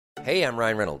Hey, I'm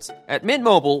Ryan Reynolds. At Mint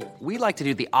Mobile, we like to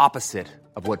do the opposite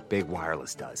of what Big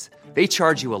Wireless does. They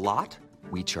charge you a lot,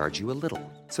 we charge you a little.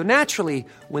 So naturally,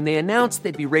 when they announced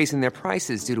they'd be raising their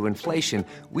prices due to inflation,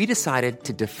 we decided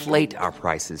to deflate our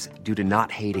prices due to not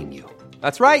hating you.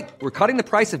 That's right. We're cutting the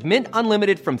price of Mint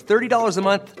Unlimited from $30 a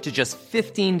month to just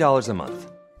 $15 a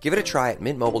month. Give it a try at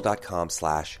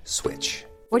mintmobile.com/switch.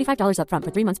 $45 up front for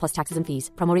 3 months plus taxes and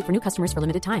fees. Promo rate for new customers for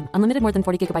limited time. Unlimited more than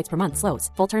 40 gigabytes per month. Slows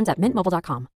full terms at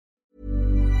mintmobile.com.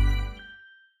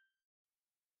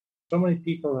 So many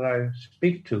people that I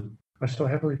speak to are so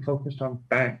heavily focused on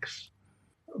banks.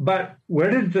 But where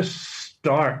did this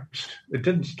start? It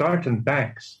didn't start in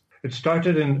banks. It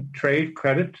started in trade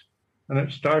credit, and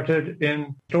it started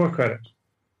in store credit.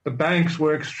 The banks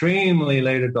were extremely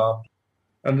late adopters.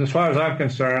 And as far as I'm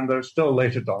concerned, they're still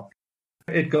late adopters.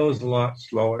 It goes a lot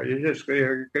slower.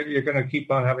 You're going to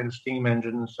keep on having a steam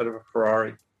engine instead of a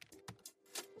Ferrari.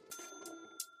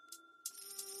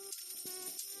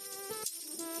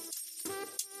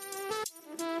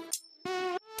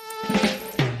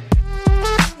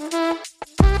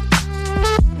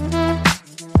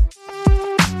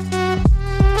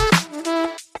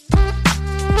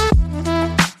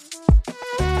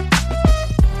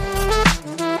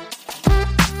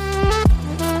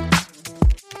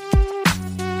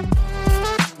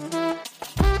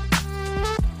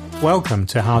 Welcome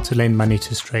to How to Lend Money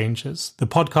to Strangers, the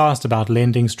podcast about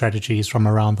lending strategies from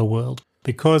around the world.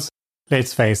 Because,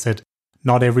 let's face it,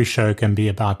 not every show can be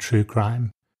about true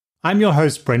crime. I'm your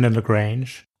host, Brendan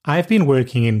LaGrange. I've been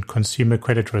working in consumer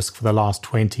credit risk for the last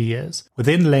 20 years,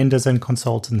 within lenders and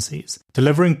consultancies,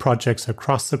 delivering projects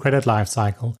across the credit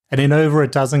lifecycle and in over a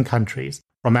dozen countries,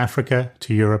 from Africa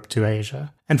to Europe to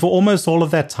Asia. And for almost all of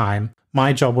that time,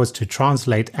 my job was to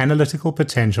translate analytical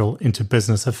potential into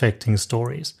business-affecting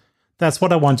stories. That's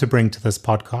what I want to bring to this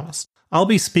podcast. I'll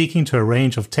be speaking to a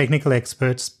range of technical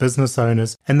experts, business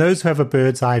owners, and those who have a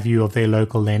bird's eye view of their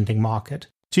local lending market,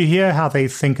 to hear how they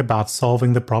think about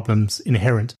solving the problems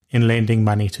inherent in lending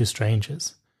money to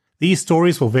strangers. These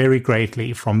stories will vary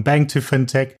greatly from bank to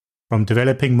fintech, from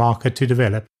developing market to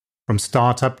develop, from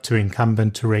startup to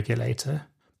incumbent to regulator.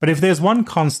 But if there's one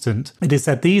constant, it is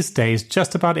that these days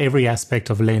just about every aspect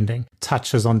of lending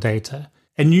touches on data,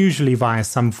 and usually via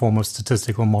some form of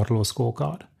statistical model or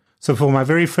scorecard. So for my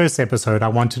very first episode, I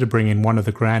wanted to bring in one of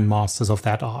the grandmasters of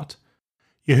that art.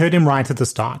 You heard him right at the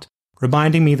start,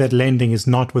 reminding me that lending is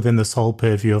not within the sole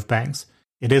purview of banks.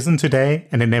 It isn't today,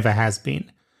 and it never has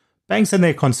been. Banks and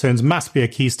their concerns must be a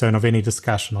keystone of any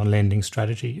discussion on lending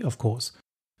strategy, of course.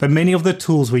 But many of the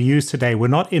tools we use today were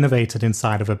not innovated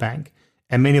inside of a bank,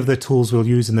 and many of the tools we'll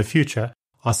use in the future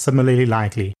are similarly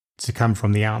likely to come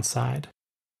from the outside.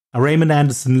 Raymond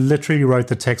Anderson literally wrote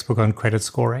the textbook on credit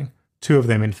scoring, 2 of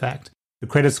them in fact, the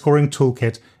Credit Scoring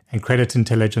Toolkit and Credit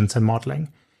Intelligence and Modeling.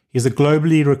 He's a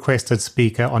globally requested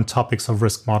speaker on topics of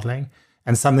risk modeling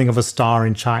and something of a star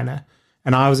in China,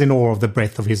 and I was in awe of the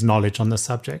breadth of his knowledge on the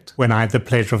subject when I had the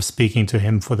pleasure of speaking to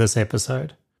him for this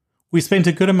episode. We spent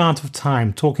a good amount of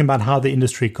time talking about how the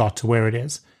industry got to where it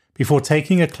is, before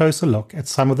taking a closer look at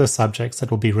some of the subjects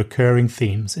that will be recurring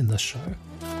themes in this show.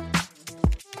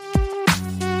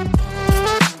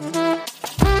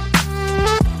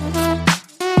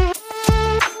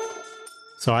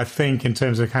 So I think in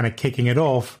terms of kind of kicking it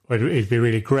off, it'd be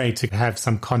really great to have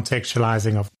some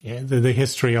contextualizing of the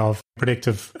history of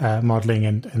predictive modeling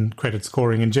and credit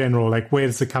scoring in general. Like, where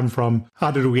does it come from? How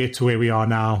did we get to where we are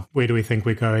now? Where do we think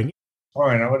we're going?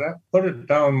 Fine, I would put it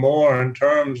down more in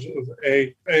terms of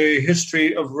a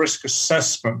history of risk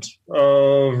assessment,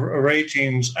 of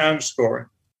ratings and scoring.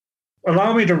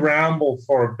 Allow me to ramble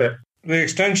for a bit. The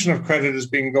extension of credit has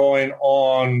been going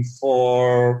on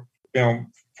for,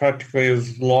 practically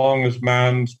as long as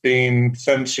man's been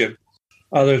sentient.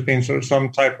 There's been sort of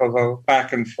some type of a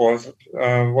back and forth,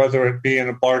 whether it be in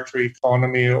a barter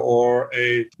economy or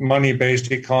a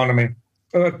money-based economy.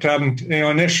 But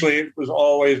initially it was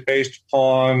always based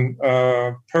upon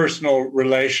personal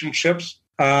relationships,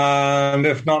 and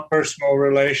if not personal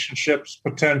relationships,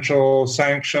 potential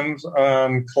sanctions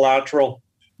and collateral.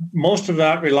 Most of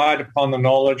that relied upon the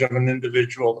knowledge of an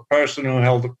individual, the person who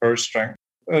held the purse string.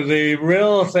 The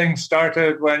real thing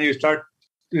started when you start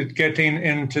getting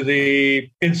into the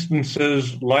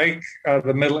instances like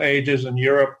the Middle Ages in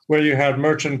Europe, where you had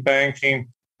merchant banking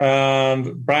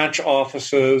and branch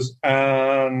offices,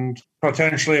 and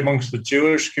potentially amongst the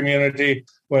Jewish community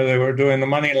where they were doing the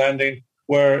money lending,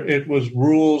 where it was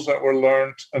rules that were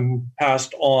learned and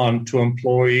passed on to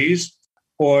employees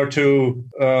or to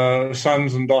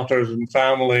sons and daughters and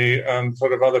family and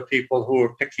sort of other people who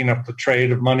were picking up the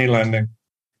trade of money lending.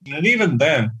 And even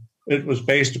then, it was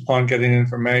based upon getting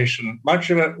information. Much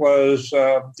of it was,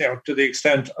 to the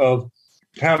extent of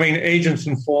having agents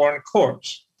in foreign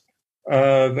courts.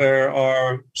 There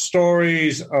are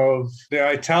stories of the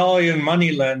Italian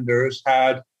moneylenders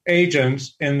had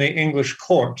agents in the English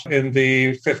court in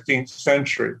the 15th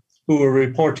century who were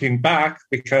reporting back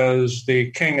because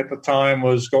the king at the time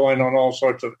was going on all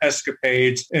sorts of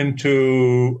escapades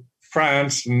into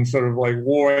France and sort of like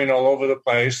warring all over the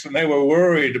place. And they were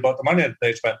worried about the money that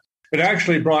they spent. It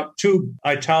actually brought two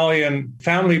Italian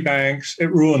family banks.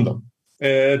 It ruined them.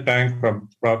 It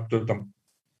bankrupted them.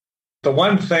 The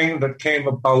one thing that came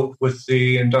about with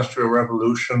the Industrial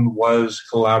Revolution was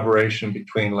collaboration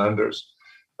between lenders.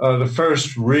 The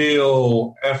first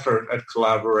real effort at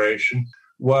collaboration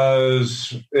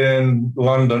was in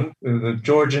London, the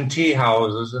Georgian tea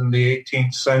houses in the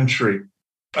 18th century.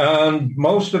 And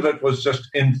most of it was just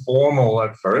informal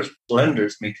at first,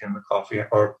 lenders meeting in the coffee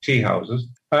or tea houses.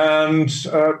 And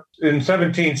in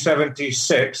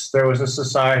 1776, there was a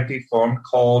society formed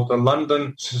called the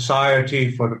London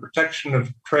Society for the Protection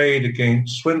of Trade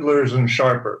Against Swindlers and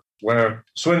Sharpers, where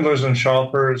swindlers and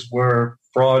sharpers were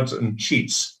frauds and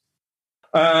cheats.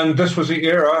 And this was the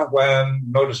era when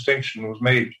no distinction was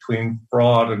made between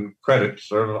fraud and credit.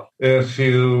 So if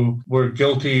you were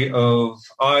guilty of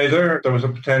either, there was a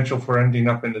potential for ending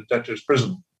up in a debtor's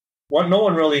prison. No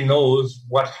one really knows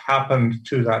what happened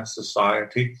to that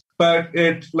society, but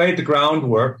it laid the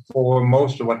groundwork for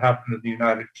most of what happened in the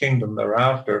United Kingdom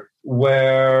thereafter,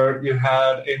 where you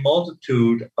had a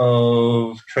multitude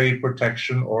of trade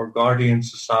protection or guardian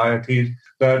societies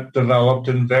that developed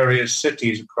in various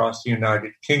cities across the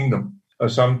United Kingdom.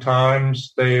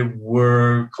 Sometimes they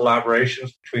were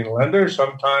collaborations between lenders.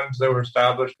 Sometimes they were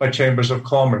established by chambers of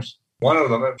commerce. One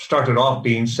of them started off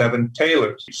being Seven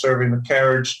Tailors, serving the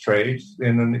carriage trade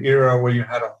in an era where you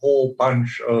had a whole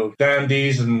bunch of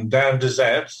dandies and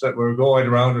dandizettes that were going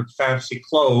around in fancy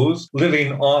clothes,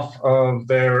 living off of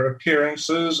their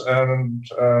appearances and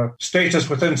status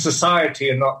within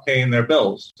society and not paying their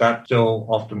bills. That still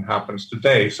often happens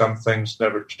today. Some things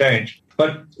never change.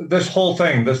 But this whole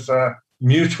thing, this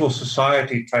mutual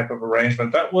society type of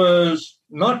arrangement, that was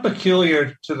not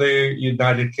peculiar to the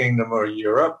United Kingdom or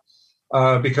Europe.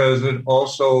 Because it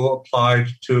also applied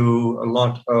to a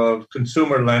lot of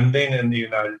consumer lending in the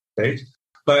United States.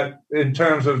 But in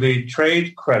terms of the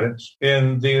trade credits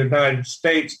in the United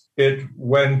States, it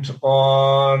went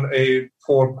on a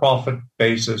for-profit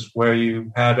basis where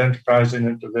you had enterprising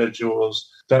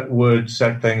individuals that would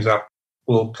set things up.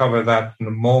 We'll cover that in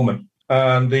a moment.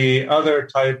 And the other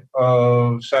type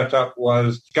of setup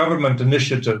was government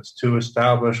initiatives to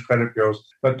establish credit bureaus.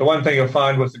 But the one thing you'll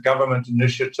find with the government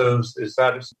initiatives is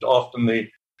that it's often the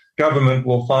government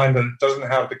will find that it doesn't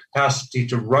have the capacity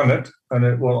to run it, and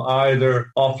it will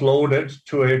either offload it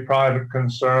to a private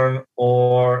concern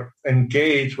or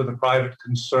engage with a private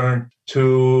concern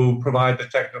to provide the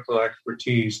technical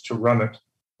expertise to run it.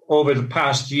 Over the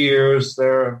past years,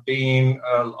 there have been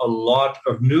a lot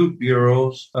of new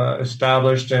bureaus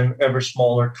established in ever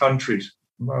smaller countries.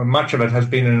 Much of it has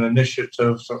been an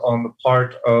initiative on the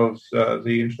part of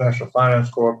the International Finance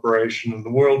Corporation and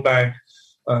the World Bank,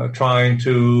 trying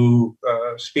to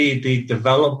speed the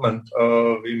development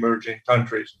of emerging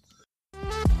countries.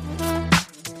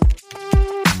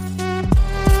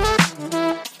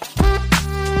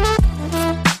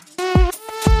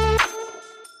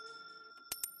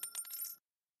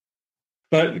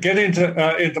 But getting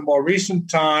into more recent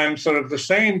times, sort of the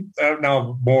same,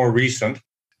 now more recent,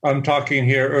 I'm talking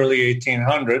here early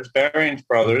 1800s, Barings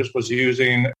Brothers was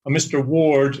using a Mr.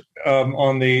 Ward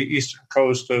on the eastern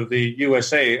coast of the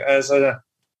USA as an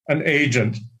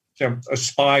agent, a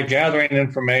spy gathering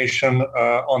information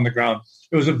on the ground.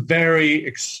 It was a very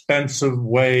expensive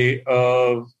way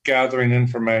of gathering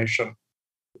information.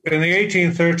 In the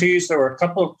 1830s, there were a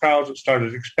couple of crowds that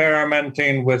started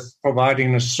experimenting with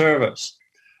providing a service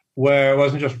where it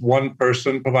wasn't just one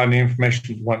person providing information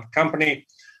to one company.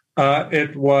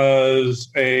 It was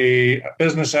a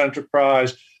business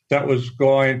enterprise that was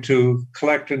going to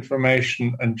collect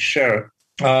information and share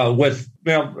it with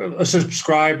a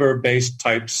subscriber-based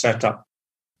type setup.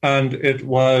 And it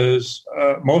was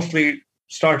mostly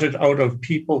started out of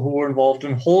people who were involved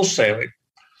in wholesaling.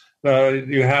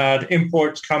 You had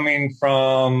imports coming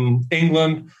from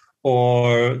England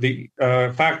or the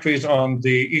factories on the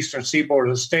eastern seaboard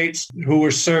of the States who were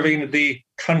serving the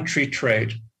country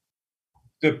trade.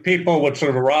 The people would sort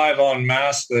of arrive en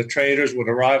masse, the traders would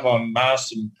arrive en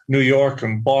masse in New York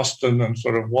and Boston and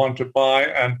sort of want to buy.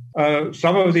 And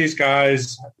some of these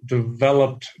guys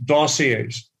developed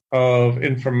dossiers of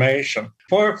information.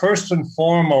 First and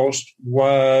foremost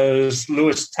was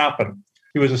Louis Tappan.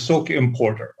 He was a silk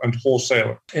importer and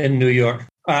wholesaler in New York.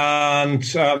 And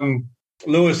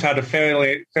Louis had a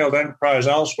failed enterprise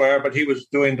elsewhere, but he was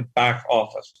doing the back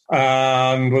office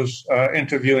and was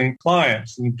interviewing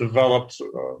clients and developed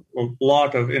a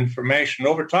lot of information.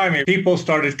 Over time, people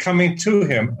started coming to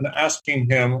him and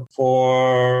asking him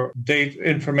for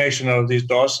information out of these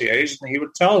dossiers, and he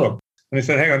would tell them. And he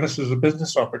said, hang on, this is a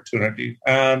business opportunity.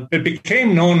 And it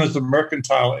became known as the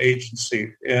Mercantile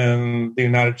Agency in the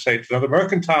United States. Now, the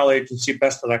Mercantile Agency,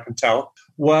 best that I can tell,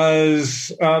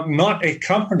 was not a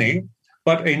company,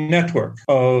 but a network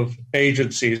of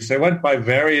agencies. They went by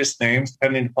various names,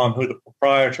 depending upon who the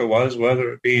proprietor was,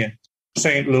 whether it be in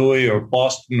St. Louis or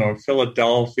Boston or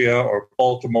Philadelphia or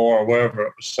Baltimore or wherever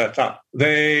it was set up.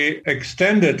 They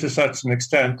extended to such an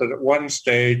extent that at one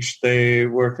stage they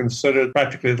were considered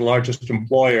practically the largest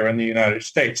employer in the United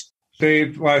States.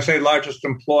 When I say largest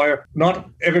employer, not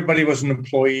everybody was an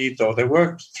employee, though. They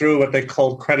worked through what they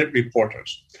called credit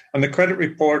reporters. And the credit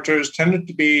reporters tended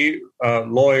to be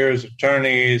lawyers,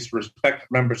 attorneys, respected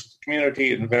members of the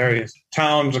community in various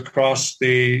towns across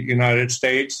the United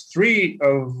States, 3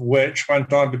 of which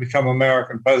went on to become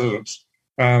American presidents.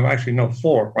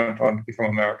 4 went on to become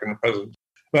American presidents.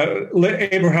 But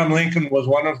Abraham Lincoln was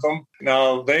one of them.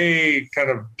 Now, they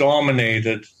kind of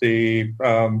dominated the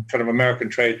kind of American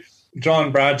trade.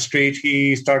 John Bradstreet,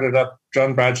 he started up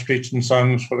John Bradstreet and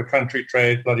Sons for the country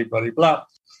trade, blah, blah, blah.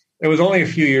 It was only a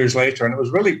few years later, and it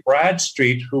was really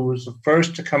Bradstreet who was the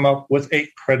first to come up with a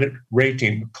credit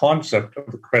rating, the concept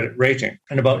of a credit rating,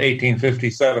 in about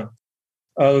 1857.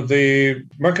 The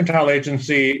Mercantile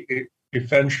Agency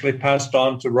eventually passed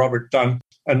on to Robert Dunn,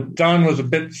 and Dunn was a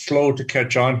bit slow to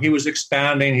catch on. He was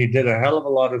expanding. He did a hell of a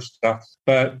lot of stuff.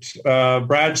 But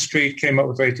Bradstreet came up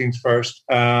with ratings first,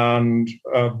 and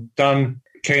Dunn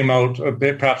came out a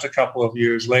bit, perhaps a couple of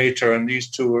years later, and these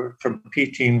two were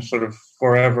competing sort of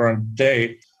forever and a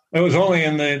day. It was only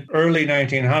in the early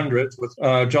 1900s with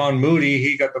John Moody,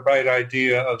 he got the bright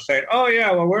idea of saying, oh,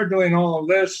 yeah, well, we're doing all of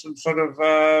this, and sort of,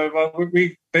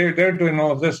 they're doing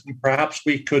all of this, and perhaps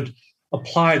we could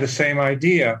apply the same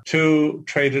idea to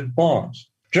traded bonds.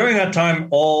 During that time,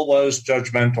 all was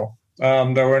judgmental.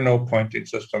 There were no pointing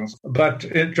systems. But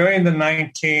during the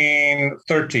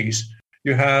 1930s,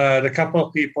 you had a couple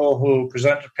of people who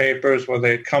presented papers where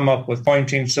they'd come up with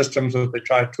pointing systems that they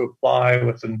tried to apply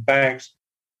within banks.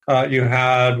 You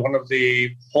had one of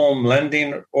the home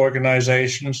lending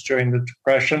organizations during the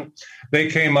Depression. They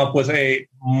came up with a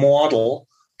model,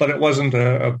 but it wasn't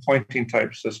a pointing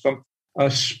type system.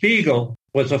 Spiegel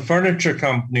was a furniture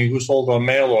company who sold on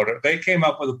mail order. They came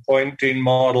up with a pointing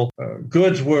model.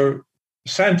 Goods were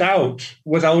sent out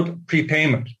without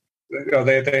prepayment.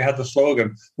 They had the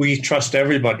slogan, "We trust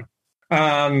everybody."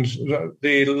 And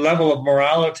the level of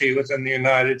morality within the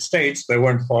United States, they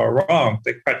weren't far wrong.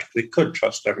 They practically could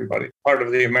trust everybody. Part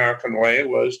of the American way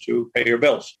was to pay your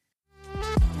bills.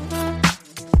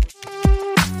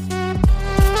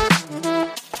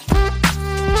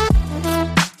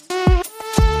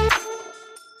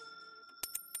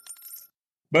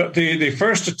 But the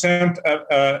first attempt at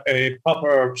a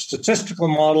proper statistical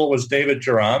model was David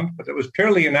Durand, but it was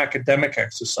purely an academic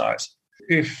exercise.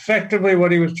 Effectively,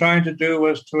 what he was trying to do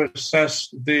was to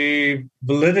assess the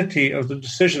validity of the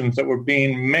decisions that were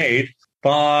being made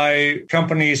by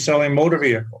companies selling motor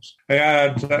vehicles. He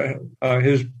had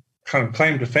his kind of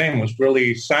claim to fame was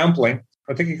really sampling.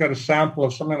 I think he got a sample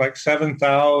of something like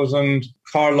 7,000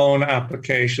 car loan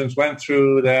applications, went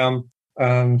through them,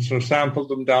 and so sampled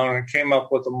them down and came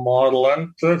up with a model and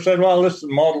sort of said, well, this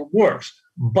model works.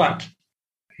 But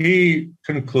he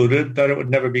concluded that it would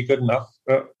never be good enough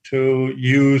to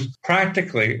use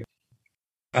practically.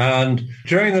 And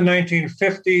during the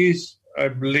 1950s, I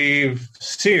believe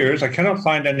Sears, I cannot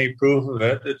find any proof of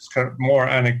it, it's kind of more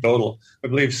anecdotal. I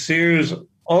believe Sears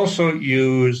also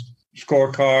used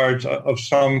scorecards of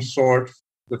some sort.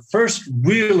 The first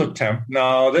real attempt,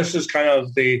 now this is kind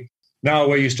of now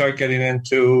where you start getting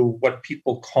into what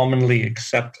people commonly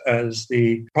accept as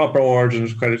the proper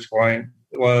origins of credit scoring,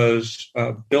 was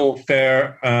Bill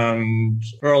Fair and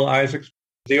Earl Isaacs,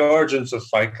 the origins of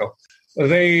FICO.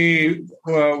 They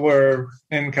were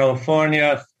in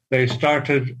California. They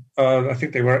started, I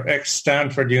think they were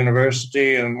ex-Stanford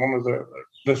University, and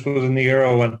this was in the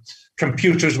era when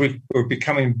computers were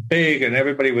becoming big and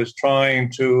everybody was trying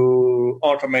to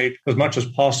automate as much as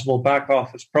possible back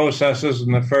office processes.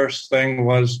 And the first thing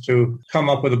was to come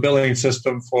up with a billing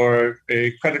system for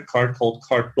a credit card called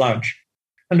Carte Blanche.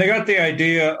 And they got the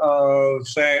idea of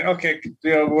saying, okay,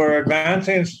 we're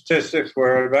advancing in statistics,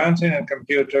 we're advancing in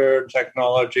computer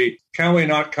technology. Can we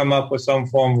not come up with some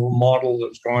form of model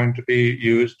that's going to be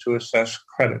used to assess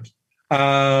credit?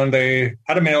 And they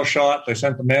had a mail shot. They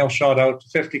sent the mail shot out to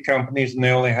 50 companies, and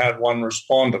they only had one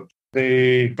respondent,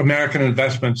 the American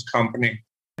Investments Company.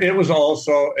 It was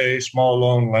also a small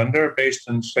loan lender based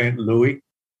in St. Louis,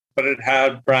 but it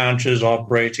had branches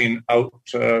operating out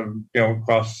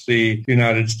across the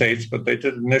United States. But they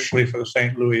did initially for the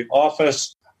St. Louis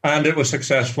office, and it was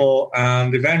successful.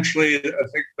 And eventually, I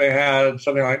think they had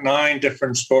something like 9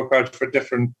 different scorecards for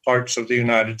different parts of the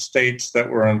United States that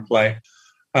were in play.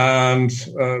 And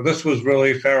this was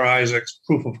really Fair Isaac's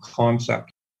proof of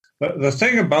concept. The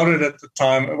thing about it at the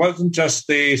time, it wasn't just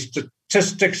the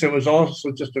statistics, it was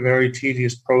also just a very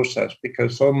tedious process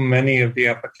because so many of the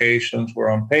applications were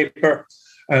on paper,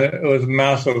 and it was a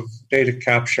massive data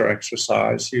capture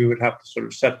exercise. You would have to sort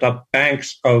of set up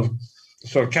banks of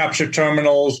sort of capture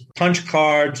terminals, punch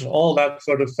cards, all that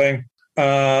sort of thing.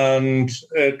 And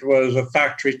it was a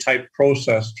factory-type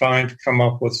process trying to come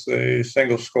up with a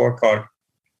single scorecard.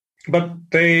 But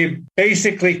they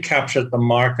basically captured the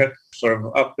market sort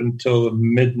of up until the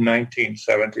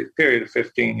mid-1970s, period of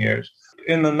 15 years.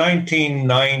 In the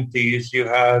 1990s, you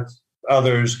had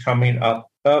others coming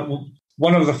up.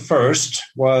 One of the first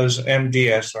was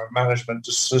MDS, or Management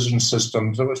Decision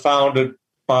Systems. It was founded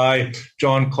by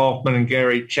John Kaufman and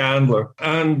Gary Chandler.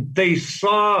 And they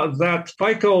saw that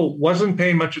FICO wasn't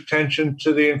paying much attention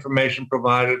to the information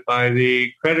provided by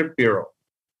the credit bureau.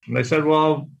 And they said,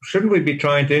 well, shouldn't we be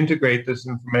trying to integrate this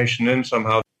information in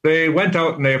somehow? They went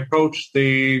out and they approached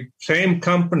the same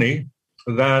company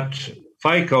that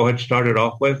FICO had started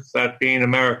off with, that being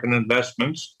American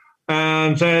Investments,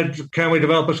 and said, can we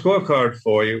develop a scorecard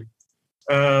for you?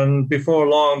 And before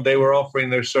long, they were offering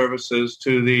their services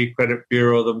to the credit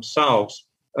bureau themselves.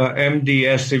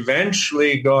 MDS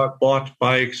eventually got bought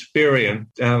by Experian.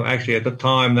 Actually, at the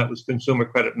time, that was Consumer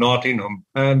Credit Nottingham.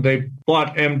 And they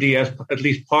bought MDS, at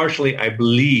least partially, I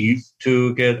believe,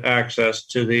 to get access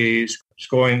to the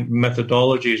scoring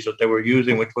methodologies that they were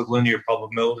using, which was linear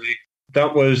probability.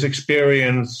 That was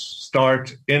Experian's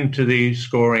start into the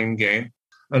scoring game.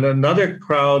 And another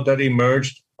crowd that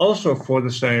emerged, also for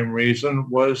the same reason,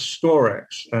 was Scorex.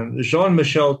 And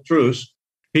Jean-Michel Trousse,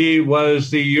 he was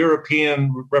the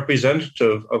European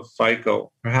representative of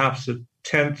FICO, perhaps the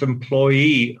 10th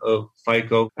employee of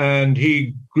FICO, and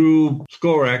he grew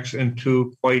Scorex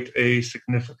into quite a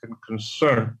significant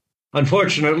concern.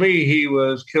 Unfortunately, he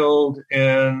was killed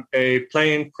in a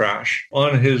plane crash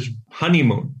on his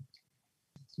honeymoon.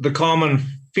 The common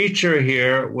feature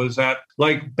here was that,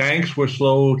 like banks were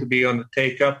slow to be on the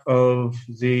take-up of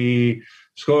the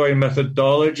scoring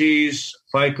methodologies,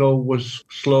 FICO was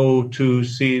slow to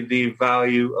see the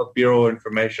value of bureau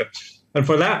information. And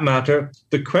for that matter,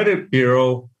 the credit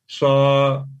bureau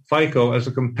saw FICO as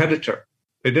a competitor.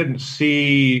 They didn't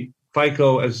see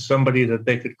FICO as somebody that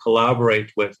they could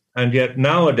collaborate with. And yet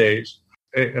nowadays,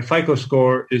 a FICO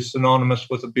score is synonymous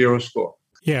with a bureau score.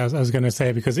 Yeah, I was going to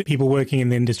say, because people working in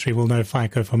the industry will know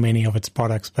FICO for many of its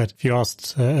products. But if you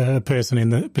asked a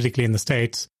person, particularly in the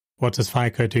States, what does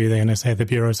FICO do? They're going to say the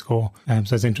bureau score.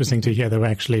 So it's interesting to hear they were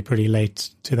actually pretty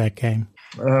late to that game.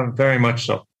 Very much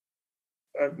so.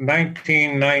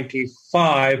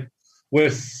 1995,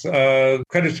 with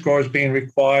credit scores being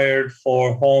required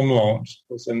for home loans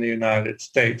within the United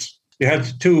States, you had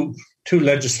two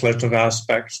legislative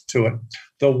aspects to it.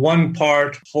 The one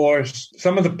part for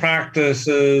some of the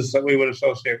practices that we would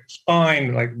associate with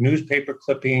spying, like newspaper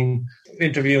clipping,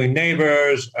 interviewing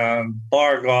neighbors,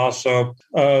 bar gossip,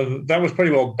 that was pretty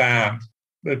well banned.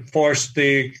 It forced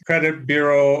the credit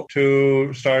bureau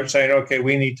to start saying, okay,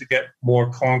 we need to get more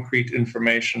concrete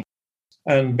information.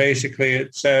 And basically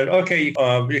it said, okay,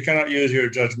 you cannot use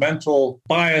your judgmental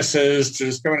biases to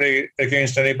discriminate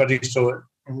against anybody. So it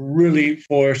really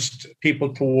forced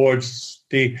people towards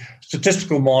the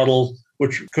statistical model,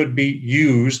 which could be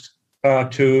used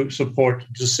to support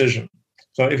the decision.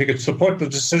 So if you could support the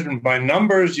decision by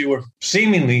numbers, you were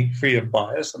seemingly free of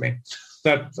bias. I mean,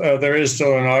 that there is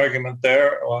still an argument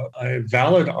there, a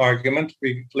valid argument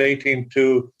relating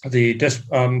to the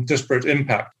disparate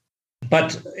impact.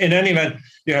 But in any event,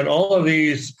 you had all of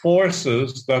these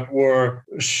forces that were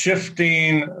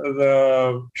shifting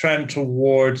the trend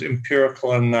towards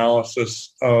empirical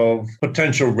analysis of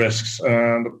potential risks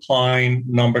and applying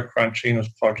number crunching as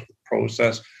part of the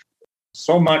process.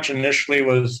 So much initially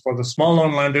was for the small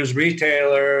loan lenders,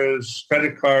 retailers,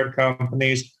 credit card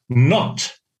companies,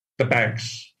 not the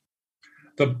banks.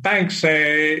 The banks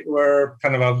say we're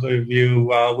kind of of the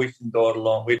view, we can go it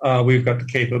alone. We've got the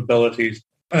capabilities.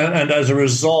 And as a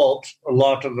result, a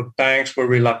lot of the banks were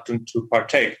reluctant to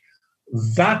partake.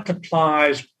 That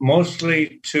applies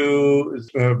mostly to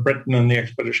Britain and the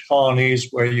ex-British colonies,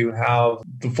 where you have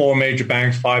the 4 major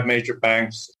banks, 5 major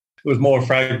banks. It was more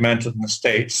fragmented in the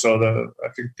States, so I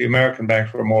think the American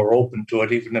banks were more open to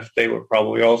it, even if they were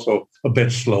probably also a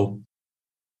bit slow.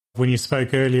 When you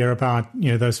spoke earlier about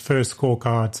those first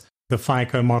scorecards, the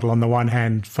FICO model on the one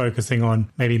hand focusing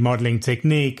on maybe modeling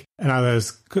technique, and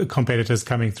others competitors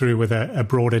coming through with a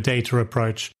broader data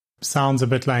approach. Sounds a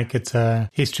bit like it's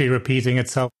history repeating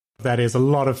itself. That is a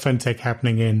lot of fintech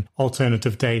happening in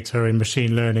alternative data, in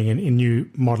machine learning, and in new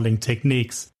modeling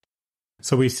techniques.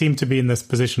 So we seem to be in this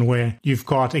position where you've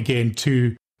got, again,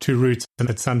 two routes, and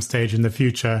at some stage in the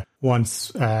future,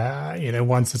 once it's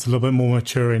a little bit more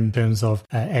mature in terms of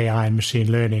AI and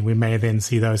machine learning, we may then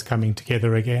see those coming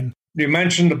together again. You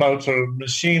mentioned about sort of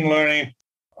machine learning.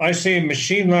 I see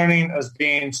machine learning as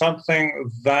being something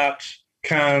that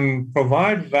can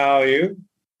provide value,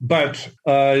 but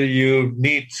you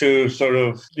need to sort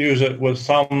of use it with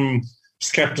some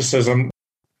skepticism.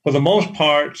 For the most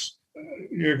part,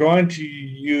 you're going to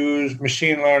use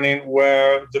machine learning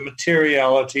where the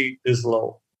materiality is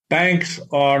low. Banks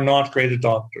are not great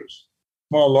adopters.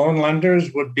 Small loan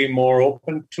lenders would be more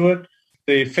open to it.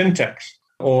 The fintechs,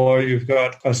 or you've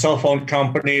got a cell phone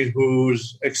company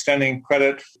who's extending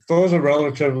credit. Those are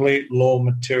relatively low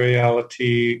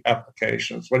materiality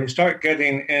applications. When you start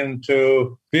getting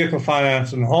into vehicle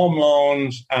finance and home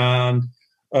loans, and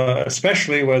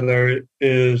especially where there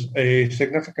is a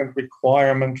significant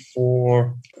requirement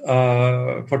for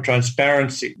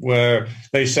transparency, where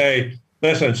they say,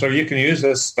 listen, so you can use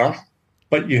this stuff,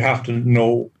 but you have to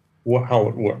know how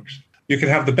it works. You can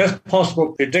have the best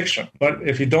possible prediction, but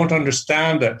if you don't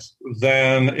understand it,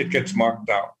 then it gets marked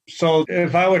down. So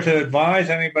if I were to advise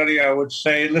anybody, I would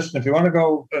say, listen, if you want to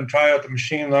go and try out the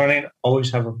machine learning,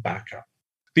 always have a backup.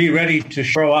 Be ready to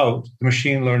throw out the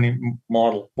machine learning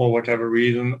model for whatever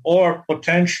reason, or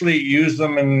potentially use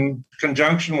them in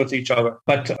conjunction with each other.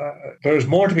 But there's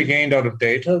more to be gained out of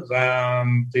data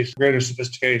than these greater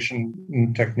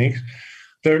sophistication techniques.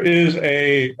 There is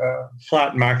a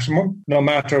flat maximum, no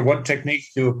matter what technique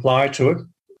you apply to it.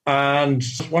 And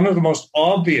one of the most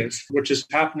obvious, which is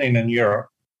happening in Europe,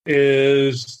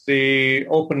 is the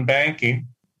open banking,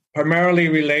 primarily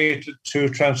related to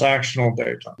transactional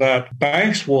data that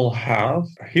banks will have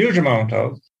a huge amount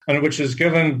of, and which has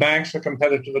given banks a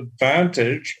competitive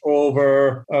advantage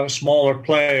over smaller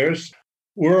players.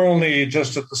 We're only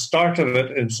just at the start of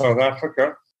it in South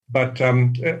Africa. But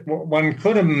one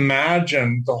could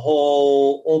imagine the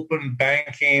whole open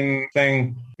banking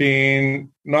thing being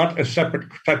not a separate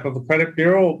type of a credit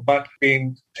bureau, but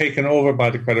being taken over by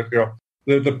the credit bureau.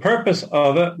 The purpose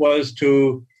of it was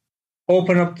to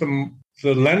open up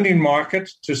the lending market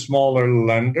to smaller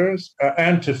lenders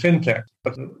and to fintech.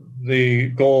 But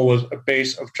the goal was a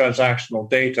base of transactional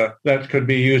data that could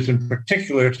be used in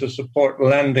particular to support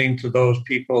lending to those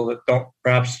people that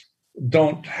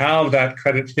don't have that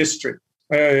credit history.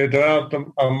 I developed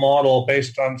a model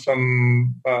based on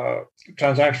some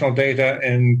transactional data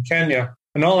in Kenya.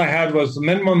 And all I had was the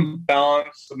minimum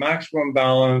balance, the maximum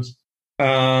balance,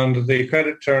 and the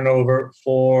credit turnover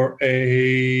for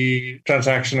a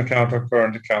transaction account or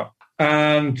current account.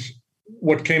 And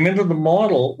what came into the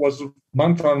model was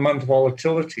month-on-month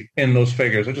volatility in those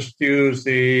figures. I just used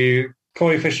the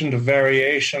coefficient of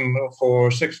variation for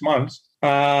 6 months.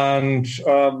 And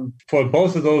for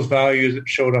both of those values, it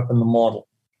showed up in the model.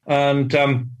 And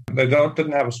they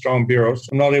didn't have a strong bureau, so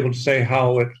I'm not able to say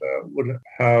how it would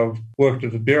have worked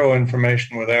if the bureau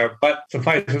information were there. But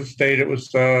suffice it to state, it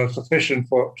was sufficient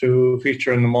to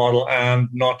feature in the model, and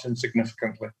not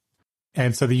insignificantly.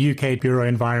 And so the UK bureau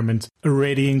environment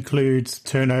already includes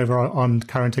turnover on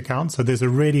current accounts. So there's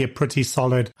already a pretty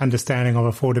solid understanding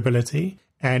of affordability.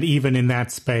 And even in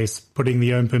that space, putting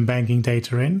the open banking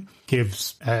data in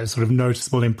gives sort of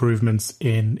noticeable improvements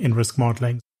in risk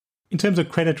modeling. In terms of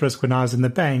credit risk, when I was in the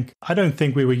bank, I don't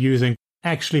think we were using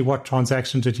actually what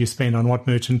transactions did you spend on what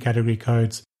merchant category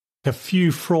codes. A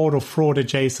few fraud or fraud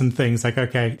adjacent things like,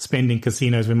 okay, spending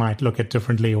casinos we might look at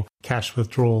differently, or cash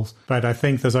withdrawals. But I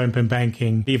think there's open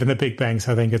banking, even the big banks,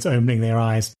 I think it's opening their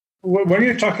eyes. When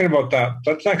you're talking about that,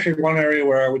 that's actually one area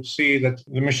where I would see that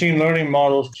the machine learning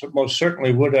models most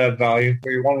certainly would add value,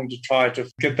 where you're wanting to try to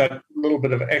get that little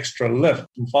bit of extra lift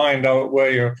and find out where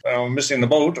you're missing the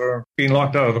boat or being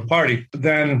locked out of the party,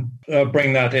 then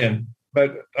bring that in.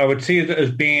 But I would see it as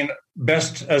being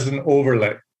best as an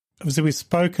overlay. So we've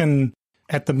spoken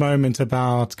at the moment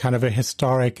about kind of a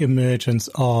historic emergence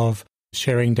of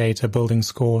sharing data, building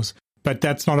scores, but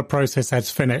that's not a process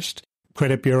that's finished.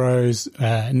 credit bureaus,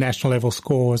 national level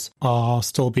scores are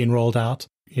still being rolled out.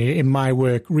 In my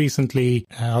work recently,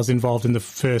 I was involved in the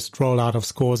first rollout of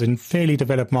scores in fairly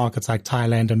developed markets like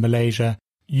Thailand and Malaysia.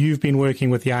 You've been working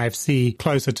with the IFC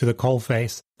closer to the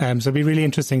coalface. So it'd be really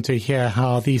interesting to hear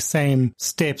how these same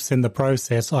steps in the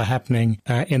process are happening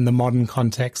in the modern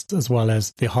context, as well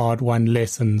as the hard-won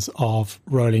lessons of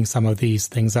rolling some of these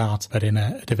things out, but in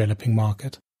a developing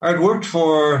market. I'd worked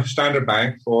for Standard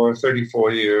Bank for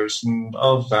 34 years, and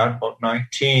of that, about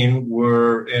 19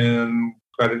 were in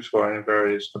credit scoring in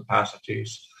various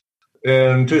capacities.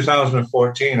 In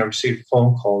 2014, I received a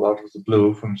phone call out of the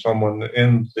blue from someone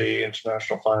in the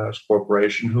International Finance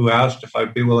Corporation who asked if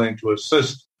I'd be willing to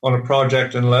assist on a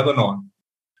project in Lebanon.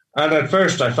 And at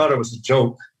first, I thought it was a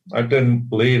joke. I didn't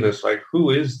believe it. Like, who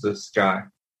is this guy?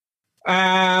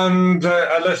 And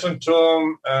I listened to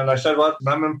him, and I said, well,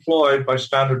 I'm employed by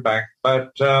Standard Bank.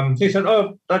 But he said,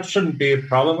 oh, that shouldn't be a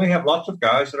problem. We have lots of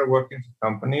guys that are working for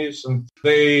companies, and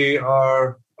they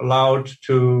are allowed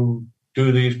to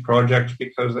do these projects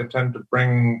because they tend to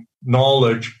bring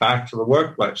knowledge back to the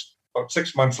workplace. About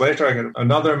 6 months later, I get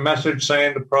another message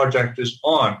saying the project is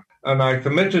on. And I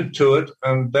committed to it,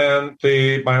 and then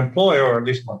my employer, or at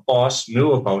least my boss,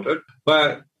 knew about it.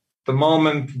 But the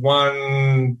moment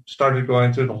one started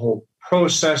going through the whole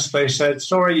process, they said,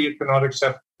 sorry, you cannot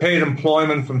accept paid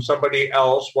employment from somebody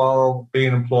else while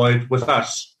being employed with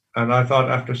us. And I thought,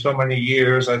 after so many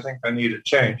years, I think I need a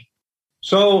change.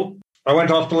 So I went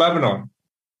off to Lebanon.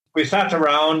 We sat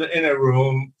around in a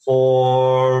room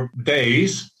for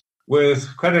days with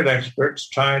credit experts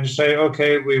trying to say,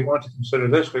 okay, we want to consider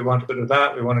this, we want to consider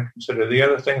that, we want to consider the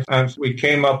other things. And we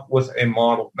came up with a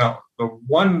model. Now, the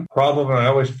one problem I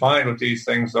always find with these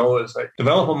things, though, is that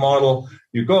develop a model,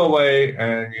 you go away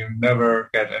and you never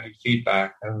get any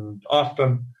feedback. And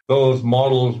often those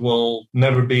models will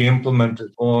never be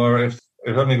implemented, or if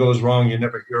something goes wrong, you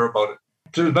never hear about it.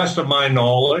 To the best of my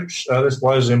knowledge, this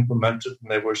was implemented and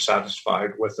they were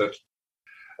satisfied with it.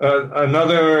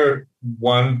 Another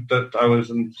one that I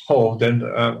was involved in,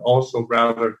 also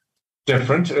rather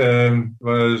different,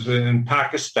 was in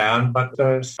Pakistan, but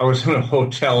I was in a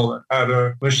hotel that had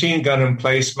a machine gun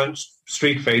emplacement,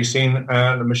 street-facing,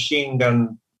 and a machine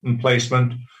gun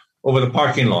emplacement over the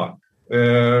parking lot.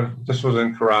 This was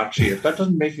in Karachi. If that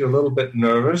doesn't make you a little bit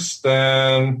nervous,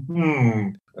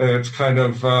 then it's kind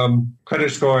of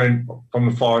credit scoring from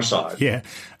the far side. Yeah,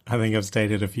 I think I've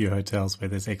stayed at a few hotels where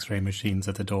there's X-ray machines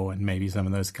at the door and maybe some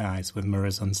of those guys with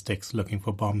mirrors on sticks looking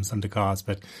for bombs under cars,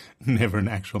 but never an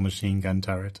actual machine gun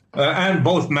turret. And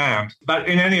both manned. But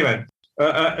in any event,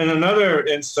 in another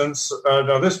instance,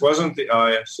 no, this wasn't the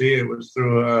IFC. It was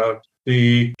through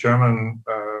the German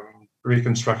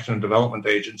Reconstruction and Development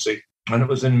Agency. And it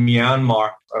was in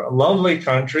Myanmar, a lovely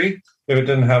country if it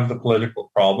didn't have the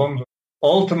political problems.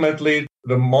 Ultimately,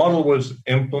 the model was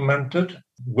implemented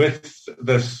with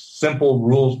this simple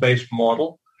rules-based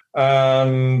model.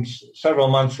 And several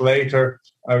months later,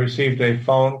 I received a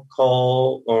phone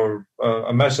call or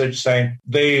a message saying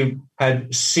they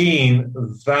had seen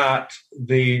that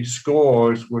the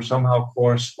scores were somehow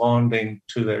corresponding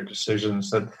to their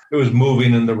decisions, that it was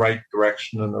moving in the right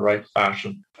direction, in the right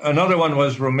fashion. Another one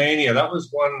was Romania. That was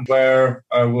one where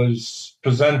I was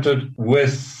presented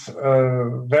with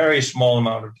a very small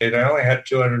amount of data. I only had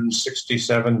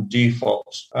 267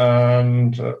 defaults.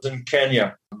 And in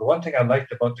Kenya, the one thing I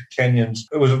liked about the Kenyans,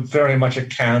 it was very much a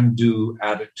can-do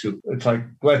attitude. It's like,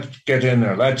 let's get in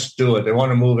there, let's do it. They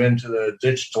want to move into the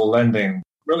digital lending.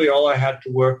 Really, all I had to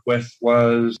work with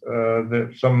was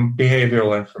some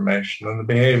behavioral information, and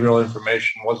the behavioral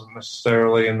information wasn't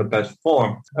necessarily in the best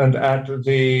form. And at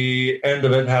the end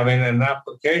of it, having an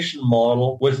application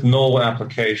model with no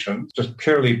application, just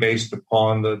purely based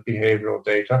upon the behavioral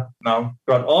data. Now,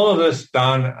 got all of this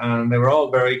done, and they were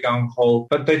all very gung-ho,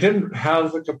 but they didn't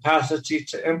have the capacity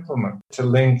to implement, to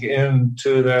link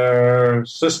into their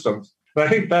systems. But I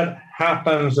think that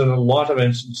happens in a lot of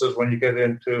instances when you get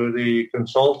into the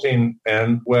consulting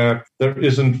end where there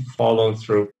isn't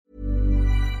follow-through.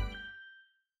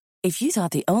 If you thought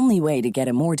the only way to get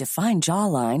a more defined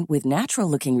jawline with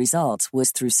natural-looking results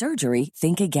was through surgery,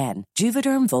 think again.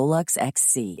 Juvederm Volux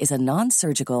XC is a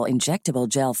non-surgical injectable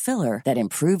gel filler that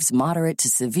improves moderate to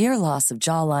severe loss of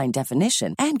jawline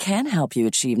definition and can help you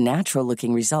achieve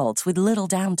natural-looking results with little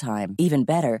downtime. Even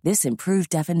better, this improved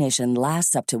definition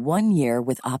lasts up to 1 year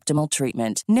with optimal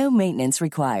treatment. No maintenance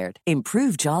required.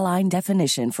 Improve jawline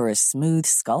definition for a smooth,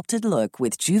 sculpted look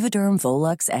with Juvederm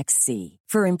Volux XC.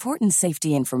 For important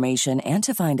safety information information and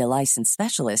to find a licensed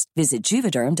specialist, visit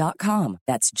Juvederm.com.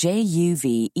 That's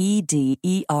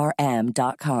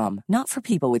JUVEDERM.com. Not for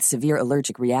people with severe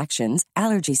allergic reactions,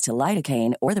 allergies to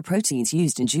lidocaine, or the proteins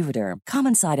used in Juvederm.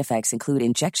 Common side effects include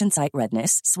injection site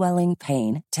redness, swelling,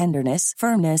 pain, tenderness,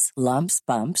 firmness, lumps,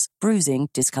 bumps, bruising,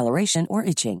 discoloration, or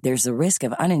itching. There's a risk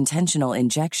of unintentional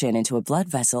injection into a blood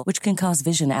vessel, which can cause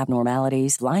vision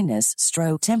abnormalities, blindness,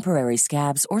 stroke, temporary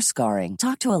scabs, or scarring.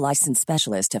 Talk to a licensed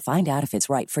specialist to find out if it's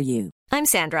right for you. I'm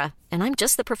Sandra, and I'm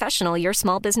just the professional your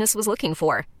small business was looking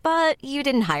for. But you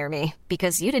didn't hire me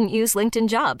because you didn't use LinkedIn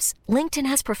Jobs. LinkedIn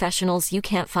has professionals you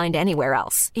can't find anywhere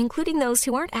else, including those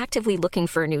who aren't actively looking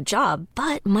for a new job,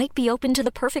 but might be open to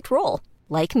the perfect role,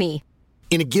 like me.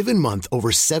 In a given month,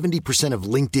 over 70% of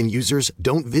LinkedIn users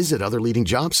don't visit other leading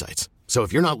job sites. So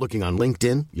if you're not looking on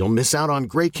LinkedIn, you'll miss out on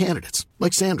great candidates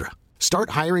like Sandra.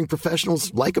 Start hiring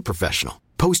professionals like a professional.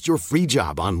 Post your free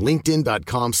job on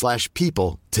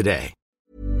linkedin.com/people today.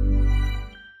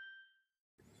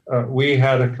 We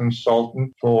had a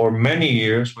consultant for many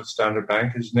years with Standard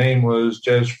Bank. His name was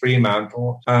Jez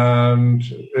Fremantle, and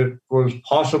it was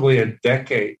possibly a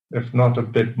decade, if not a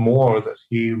bit more, that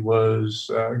he was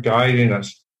guiding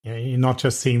us. Yeah, you're not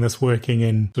just seeing this working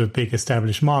in sort of big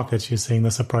established markets, you're seeing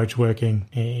this approach working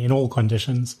in all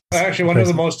conditions. Actually, one of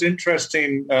the most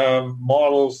interesting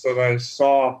models that I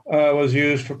saw was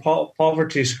used for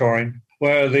poverty scoring,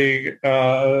 where the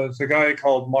guy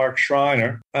called Mark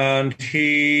Schreiner, and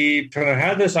he kind of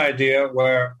had this idea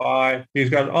whereby he's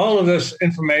got all of this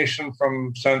information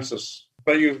from census,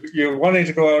 but you're wanting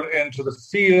to go out into the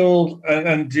field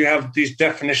and you have these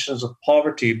definitions of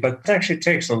poverty, but it actually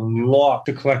takes a lot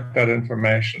to collect that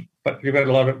information. But you've got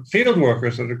a lot of field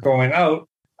workers that are going out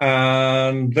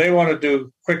and they want to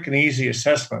do quick and easy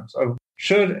assessments of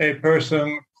should a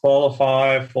person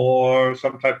qualify for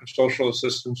some type of social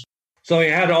assistance. So he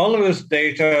had all of this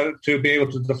data to be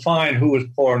able to define who was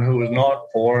poor and who was not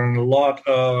poor and a lot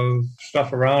of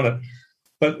stuff around it.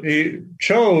 But he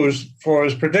chose for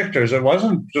his predictors, it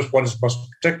wasn't just what is most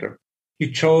predictive. He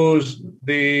chose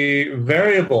the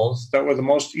variables that were the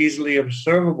most easily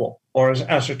observable or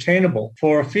ascertainable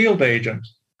for a field agent.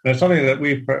 And it's something that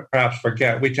we perhaps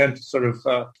forget. We tend to sort of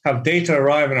have data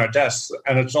arrive in our desks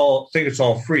and think it's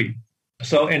all free.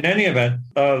 So in any event,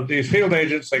 these field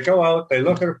agents, they go out, they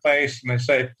look at a place and they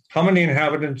say, how many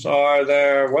inhabitants are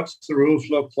there? What's the roof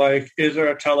look like? Is there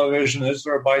a television? Is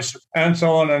there a bicycle? And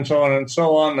so on and so on and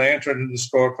so on. They enter it into the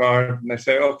scorecard and they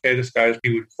say, okay, this guy,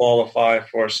 he would qualify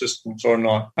for assistance or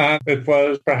not. And it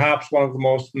was perhaps one of the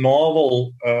most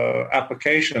novel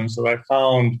applications that I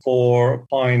found for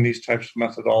applying these types of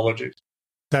methodologies.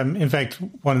 In fact,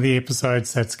 one of the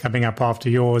episodes that's coming up after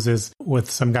yours is with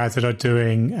some guys that are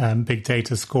doing big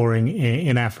data scoring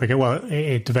in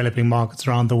Africa, developing markets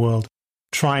around the world,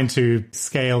 trying to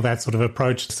scale that sort of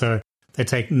approach. So they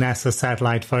take NASA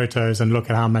satellite photos and look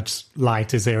at how much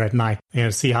light is there at night,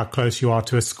 see how close you are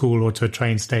to a school or to a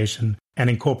train station, and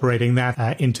incorporating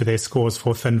that into their scores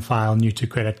for thin file, new to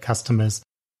credit customers.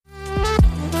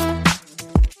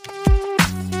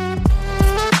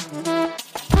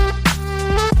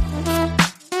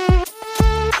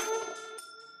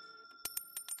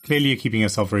 Clearly, you're keeping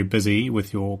yourself very busy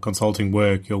with your consulting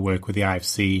work, your work with the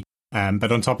IFC. But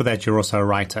on top of that, you're also a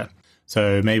writer.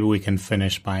 So maybe we can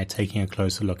finish by taking a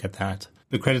closer look at that.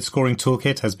 The Credit Scoring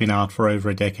Toolkit has been out for over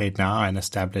a decade now and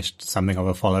established something of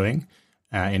a following.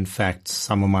 In fact,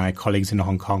 some of my colleagues in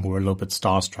Hong Kong were a little bit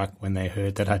starstruck when they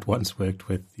heard that I'd once worked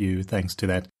with you, thanks to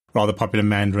that rather popular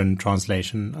Mandarin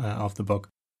translation of the book.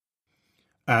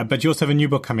 But you also have a new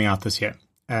book coming out this year.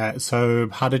 So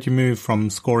how did you move from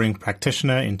scoring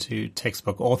practitioner into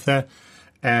textbook author?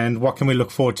 And what can we look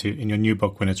forward to in your new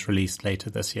book when it's released later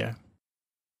this year?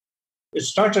 It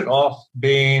started off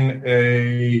being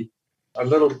a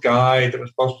little guide that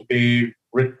was supposed to be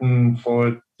written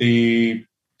for the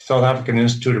South African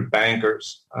Institute of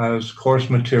Bankers as course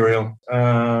material.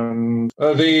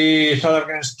 The South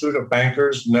African Institute of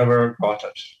Bankers never got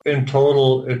it. In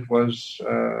total, it was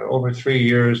over 3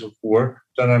 years of work.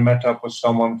 Then I met up with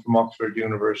someone from Oxford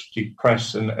University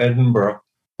Press in Edinburgh,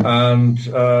 and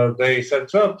they said,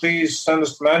 so please send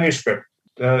us the manuscript.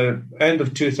 End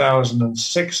of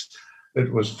 2006,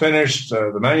 it was finished,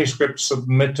 the manuscript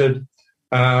submitted,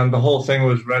 and the whole thing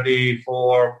was ready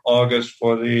for August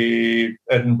for the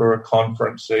Edinburgh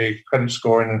conference, the Credit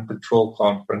Scoring and Control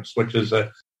Conference, which is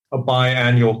a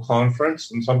biannual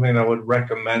conference and something I would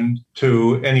recommend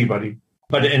to anybody.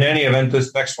 But in any event,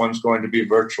 this next one's going to be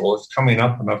virtual. It's coming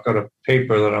up, and I've got a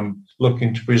paper that I'm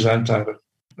looking to present at it.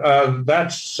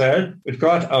 That said, it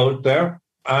got out there.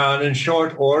 And in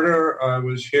short order, I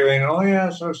was hearing, oh, yeah,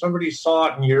 so somebody saw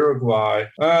it in Uruguay,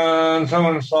 and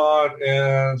someone saw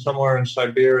it somewhere in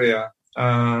Siberia,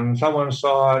 and someone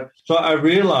saw it. So I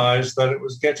realized that it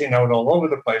was getting out all over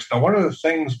the place. Now, one of the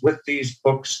things with these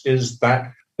books is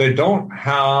that they don't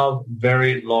have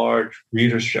very large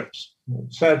readerships.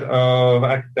 Said of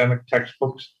academic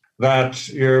textbooks that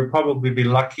you'll probably be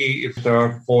lucky if there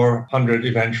are 400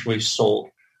 eventually sold.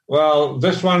 Well,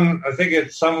 this one, I think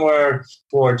it's somewhere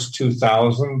towards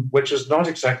 2,000, which is not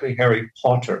exactly Harry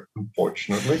Potter,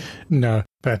 unfortunately. No,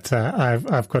 but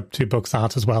I've got 2 books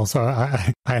out as well, so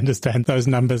I understand those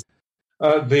numbers.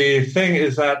 The thing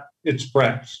is that it's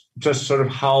breadth, just sort of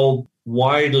how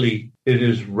widely it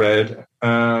is read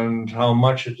and how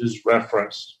much it is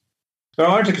referenced. There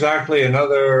aren't exactly a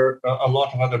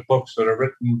lot of other books that are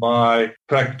written by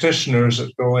practitioners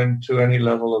that go into any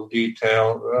level of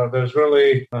detail. There's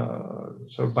really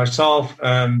sort of myself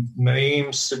and Naeem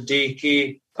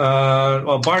Siddiqui.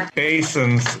 Bart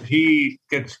Basins, he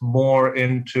gets more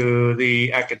into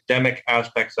the academic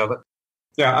aspects of it.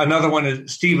 Yeah, another one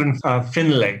is Stephen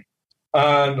Finlay.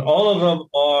 And all of them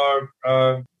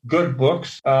are good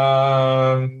books.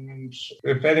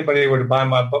 If anybody were to buy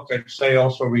my book, I'd say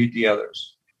also read the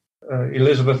others.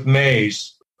 Elizabeth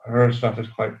Mays, her stuff is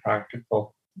quite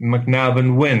practical.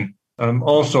 McNabb & Wynne,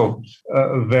 also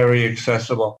very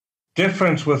accessible.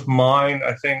 Difference with mine,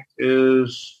 I think,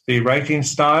 is the writing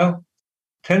style.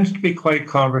 Tends to be quite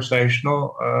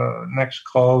conversational. Next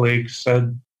colleague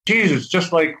said, geez, it's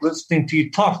just like listening to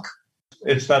you talk.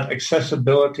 It's that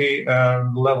accessibility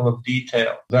and level of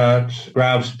detail that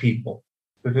grabs people.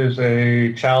 It is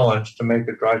a challenge to make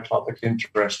a dry topic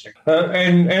interesting.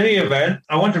 In any event,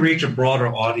 I want to reach a broader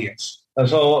audience. And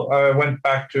so I went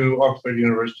back to Oxford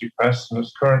University Press, and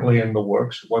it's currently in the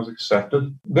works. It was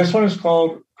accepted. This one is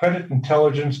called Credit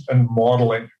Intelligence and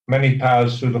Modeling, Many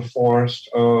Paths Through the Forest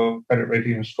of Credit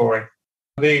Rating and Scoring.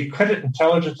 The credit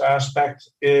intelligence aspect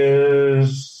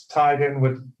is tied in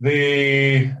with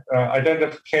the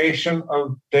identification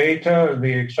of data,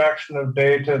 the extraction of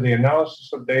data, the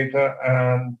analysis of data,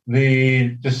 and the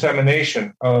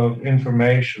dissemination of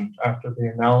information after the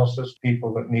analysis,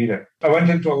 people that need it. I went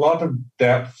into a lot of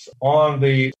depth on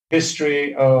the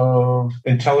history of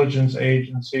intelligence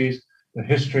agencies, the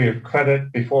history of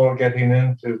credit before getting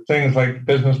into things like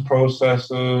business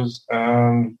processes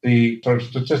and the sort of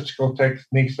statistical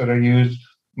techniques that are used.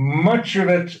 Much of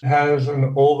it has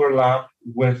an overlap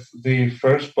with the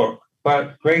first book,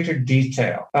 but greater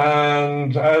detail.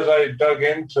 And as I dug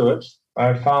into it,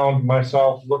 I found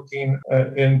myself looking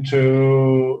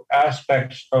into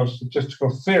aspects of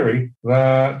statistical theory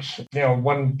that,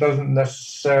 one doesn't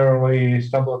necessarily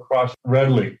stumble across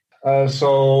readily. So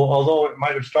although it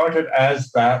might have started as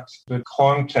that, the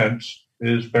content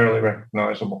is barely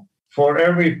recognizable. For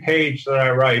every page that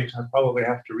I write, I probably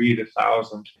have to read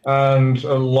 1,000. And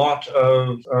a lot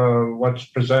of what's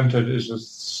presented is a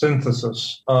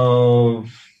synthesis of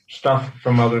stuff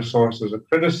from other sources. A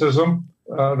criticism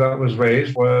that was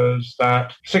raised was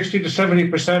that 60 to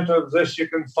 70% of this you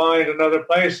can find in other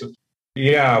places.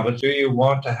 Yeah, but do you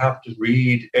want to have to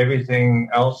read everything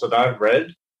else that I've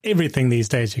read? Everything these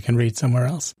days you can read somewhere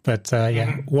else. But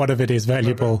what of it is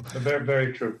valuable? Very,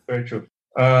 very true, very true.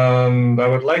 And I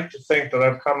would like to think that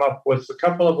I've come up with a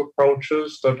couple of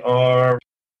approaches that are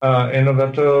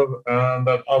innovative and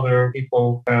that other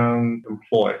people can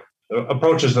employ.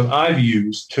 Approaches that I've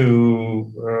used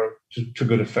to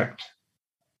good effect.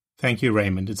 Thank you,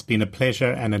 Raymond. It's been a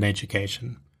pleasure and an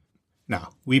education.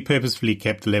 Now, we purposefully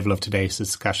kept the level of today's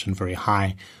discussion very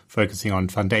high, focusing on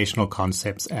foundational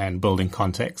concepts and building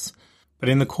context. But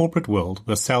in the corporate world,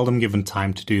 we're seldom given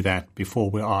time to do that before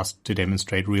we're asked to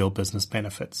demonstrate real business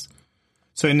benefits.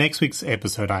 So in next week's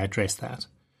episode, I address that.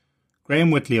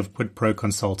 Graham Whitley of Quid Pro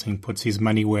Consulting puts his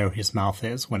money where his mouth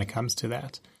is when it comes to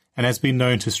that, and has been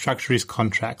known to structure his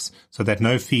contracts so that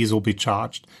no fees will be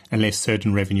charged unless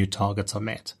certain revenue targets are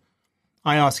met.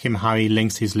 I ask him how he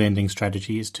links his lending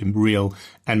strategies to real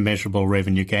and measurable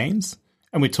revenue gains,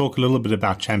 and we talk a little bit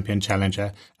about Champion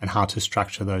Challenger and how to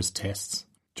structure those tests.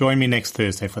 Join me next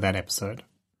Thursday for that episode.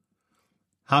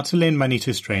 How to Lend Money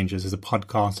to Strangers is a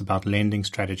podcast about lending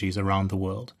strategies around the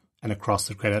world and across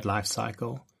the credit life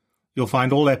cycle. You'll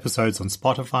find all episodes on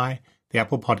Spotify, the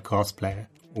Apple Podcast Player,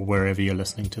 or wherever you're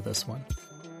listening to this one.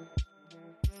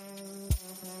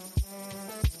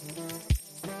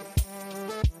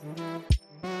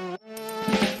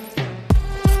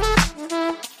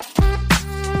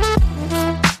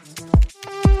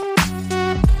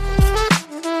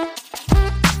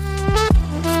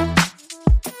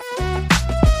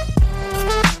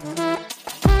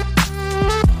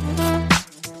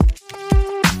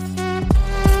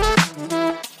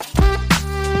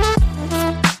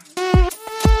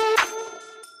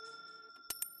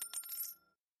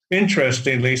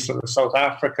 Interestingly, South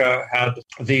Africa had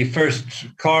the first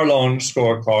car loan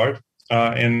scorecard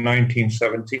in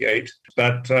 1978.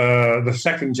 That the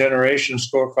second generation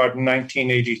scorecard in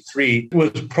 1983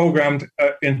 was programmed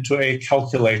into a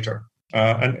calculator,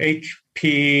 an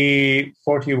HP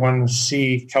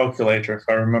 41C calculator, if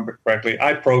I remember correctly.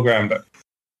 I programmed it.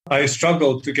 I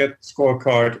struggled to get the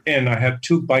scorecard in. I had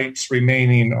 2 bytes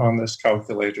remaining on this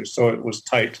calculator, so it was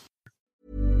tight.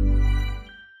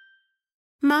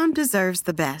 Mom deserves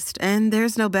the best, and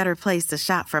there's no better place to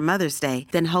shop for Mother's Day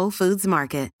than Whole Foods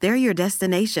Market. They're your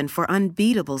destination for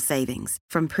unbeatable savings,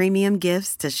 from premium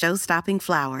gifts to show-stopping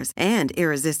flowers and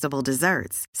irresistible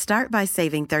desserts. Start by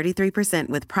saving 33%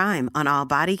 with Prime on all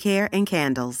body care and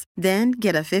candles. Then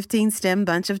get a 15-stem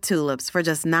bunch of tulips for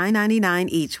just $9.99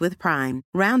 each with Prime.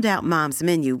 Round out Mom's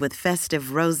menu with festive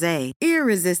rosé,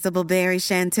 irresistible berry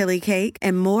chantilly cake,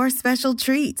 and more special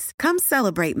treats. Come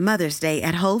celebrate Mother's Day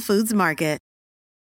at Whole Foods Market.